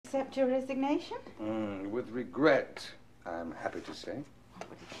accept your resignation? With regret, I'm happy to say.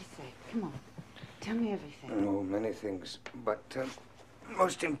 What did she say? Come on. Tell me everything. Oh, many things. But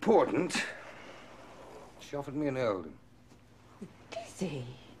most important, she offered me an earldom. Dizzy.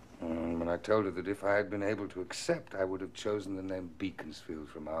 When I told her that if I had been able to accept, I would have chosen the name Beaconsfield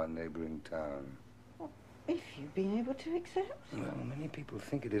from our neighboring town. If you'd been able to accept? Well, many people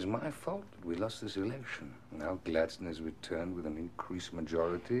think it is my fault that we lost this election. Now Gladstone has returned with an increased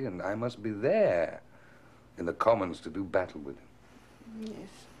majority, and I must be there in the Commons to do battle with him.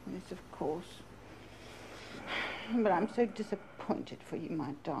 Yes, of course. But I'm so disappointed for you,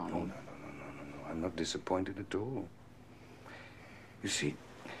 my darling. Oh, no. I'm not disappointed at all. You see,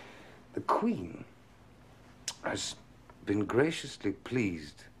 the Queen has been graciously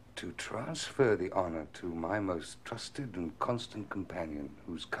pleased to transfer the honor to my most trusted and constant companion,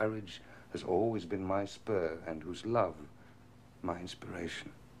 whose courage has always been my spur and whose love my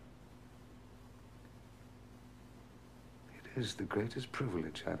inspiration. It is the greatest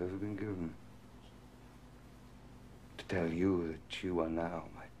privilege I've ever been given. To tell you that you are now,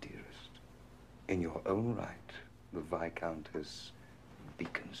 my dearest, in your own right, the Viscountess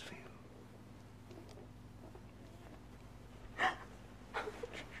Beaconsfield.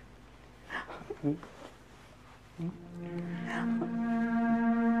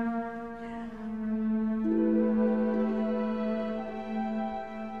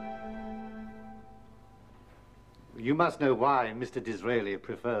 You must know why Mr. Disraeli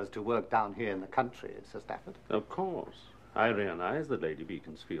prefers to work down here in the country, Sir Stafford. Of course. I realize that Lady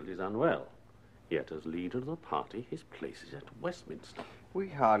Beaconsfield is unwell. Yet as leader of the party, his place is at Westminster. We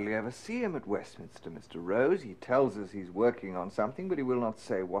hardly ever see him at Westminster, Mr. Rose. He tells us he's working on something, but he will not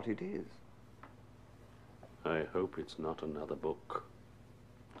say what it is. I hope it's not another book.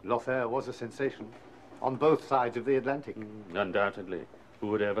 Lothair was a sensation on both sides of the Atlantic. Undoubtedly. Who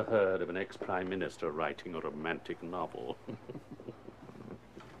would ever heard of an ex-prime minister writing a romantic novel?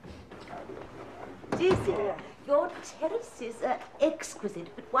 Dizzy, your terraces are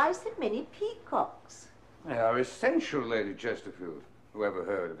exquisite, but why so many peacocks? They are essential, Lady Chesterfield. Who ever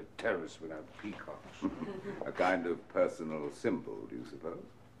heard of a terrace without peacocks? A kind of personal symbol, do you suppose?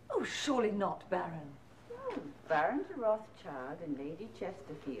 Oh, surely not, Baron. Oh, Baron de Rothschild and Lady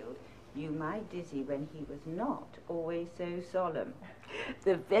Chesterfield knew my Dizzy when he was not always so solemn.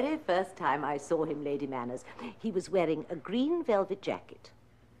 The very first time I saw him, Lady Manners, he was wearing a green velvet jacket,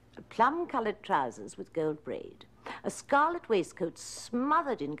 plum-coloured trousers with gold braid, a scarlet waistcoat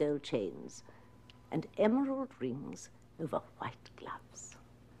smothered in gold chains, and emerald rings over white gloves.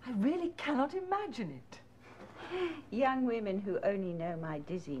 I really cannot imagine it. Young women who only know my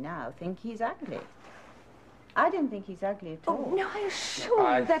Dizzy now think he's ugly. I don't think he's ugly at all. Oh, no, I assure you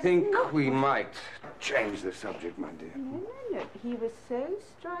I that's think not... we might change the subject, my dear. No. He was so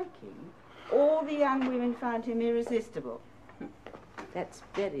striking, all the young women found him irresistible. That's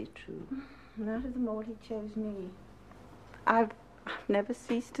very true. And out of them all, he chose me. I've never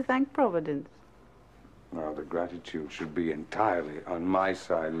ceased to thank Providence. Well, the gratitude should be entirely on my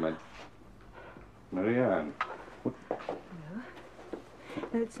side, Marianne. No,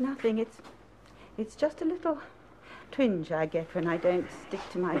 it's nothing. It's just a little twinge I get when I don't stick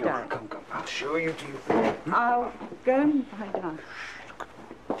to my diet. Come. I'll show you to you. I'll go and lie down.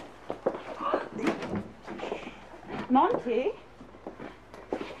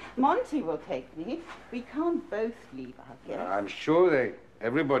 Monty will take me. We can't both leave our guests. I'm sure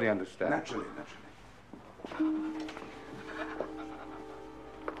everybody understands. Naturally.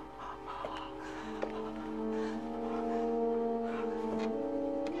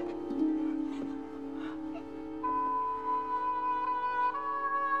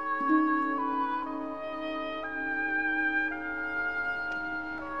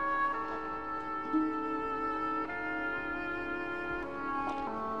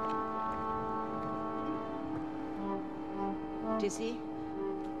 Dizzy,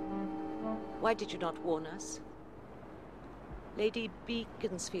 why did you not warn us? Lady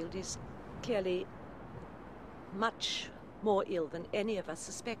Beaconsfield is clearly much more ill than any of us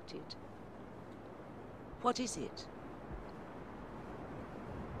suspected. What is it?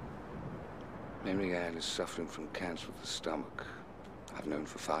 Mary Ann is suffering from cancer of the stomach. I've known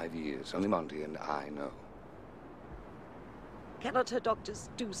for 5 years. Only Monty and I know. Cannot her doctors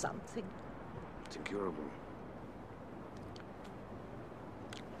do something? It's incurable.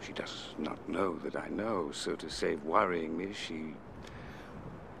 She does not know that I know, so to save worrying me, she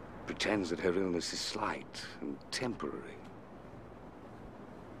pretends that her illness is slight and temporary.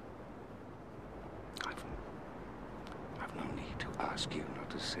 I've no need to ask you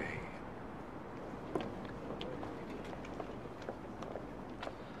not to say.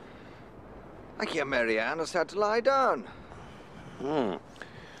 I hear Marianne has had to lie down.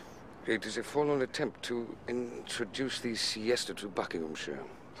 It is a forlorn attempt to introduce the siesta to Buckinghamshire.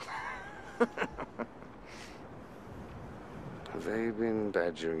 Have they been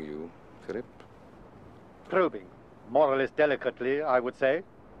badgering you, Philip? Probing. More or less delicately, I would say. You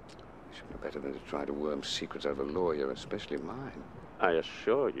should know better than to try to worm secrets out of a lawyer, especially mine. I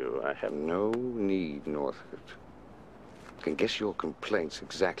assure you, I have No need, Northcote. I can guess your complaints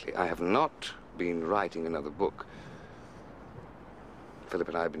exactly. I have not been writing another book. Philip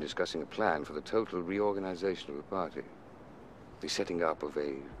and I have been discussing a plan for the total reorganization of the party. The setting up of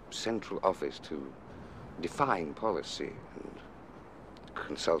a central office to define policy and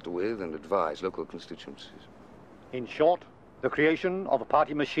consult with and advise local constituencies. In short, the creation of a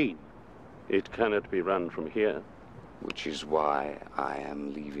party machine. It cannot be run from here. Which is why I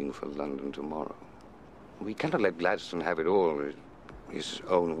am leaving for London tomorrow. We cannot let Gladstone have it all his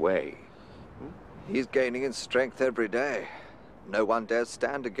own way. He's gaining in strength every day. No one dares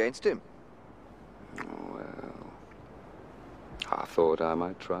stand against him. Oh, well. I thought I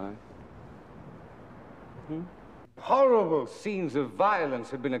might try. Horrible scenes of violence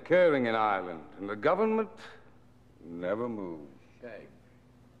had been occurring in Ireland, and the government never moved.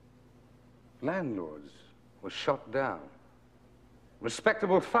 Landlords were shot down.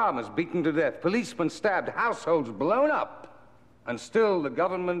 Respectable farmers beaten to death. Policemen stabbed. Households blown up. And still the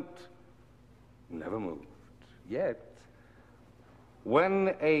government never moved. Yet,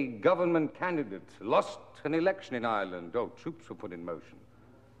 when a government candidate lost an election in Ireland, troops were put in motion.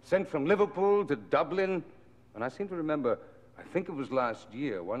 Sent from Liverpool to Dublin. And I seem to remember, I think it was last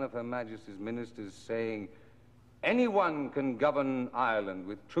year, one of Her Majesty's ministers saying, anyone can govern Ireland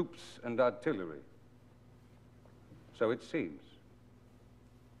with troops and artillery. So it seems.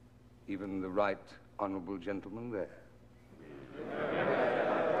 Even the right honourable gentleman there.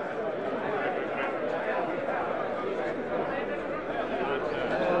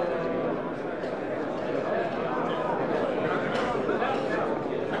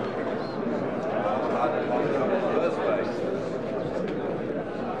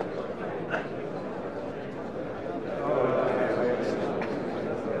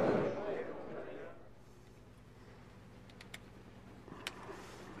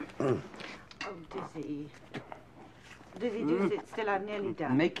 Dizzy, do sit still. I've nearly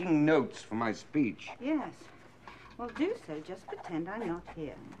done. Making notes for my speech. Yes. Well, do so. Just pretend I'm not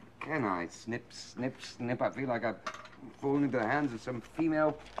here. Can I? Snip, snip, snip. I feel like I've fallen into the hands of some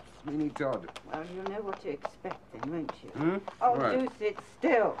female Sweeney Todd. Well, you'll know what to expect then, won't you? Hmm? Oh, Right. do sit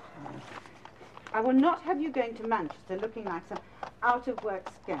still. I will not have you going to Manchester looking like some out-of-work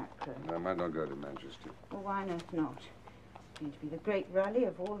scarecrow. I might not go to Manchester. Well, why on earth not? It's going to be the great rally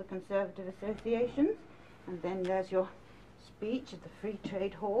of all the Conservative associations. And then there's your speech at the Free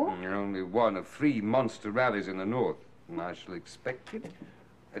Trade Hall. You're only one of 3 monster rallies in the north, and I shall expect it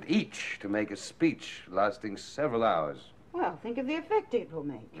at each to make a speech lasting several hours. Well, think of the effect it will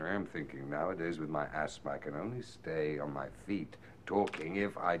make. I am thinking nowadays with my asthma, I can only stay on my feet talking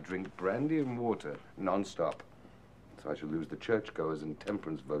if I drink brandy and water non-stop. So I shall lose the churchgoers and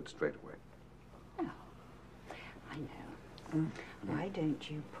temperance vote straight away. Oh, I know. Why don't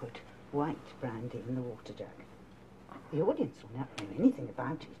you put white brandy in the water jug? The audience will not know anything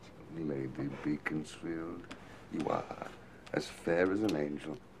about it. Lady Beaconsfield, you are as fair as an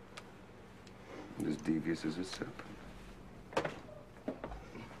angel and as devious as a serpent.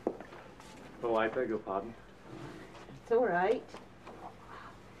 Oh, I beg your pardon. It's all right.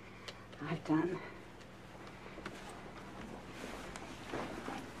 I've done.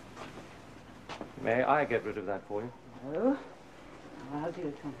 May I get rid of that for you? No. Oh, I'll do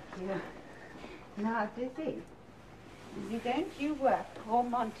it on here. Now, Dizzy, don't you work poor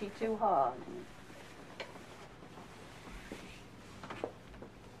Monty too hard.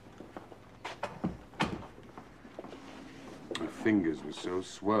 Her fingers were so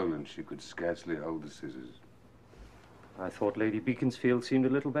swollen she could scarcely hold the scissors. I thought Lady Beaconsfield seemed a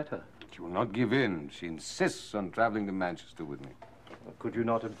little better. She will not give in. She insists on traveling to Manchester with me. Could you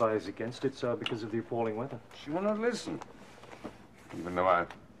not advise against it, sir, because of the appalling weather? She will not listen. Even though I'm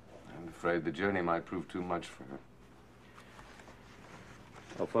afraid the journey might prove too much for her.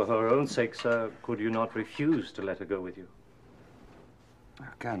 Well, for her own sake, sir, could you not refuse to let her go with you?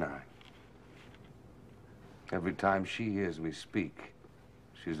 How can I? Every time she hears me speak,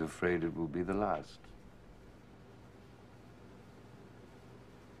 she's afraid it will be the last.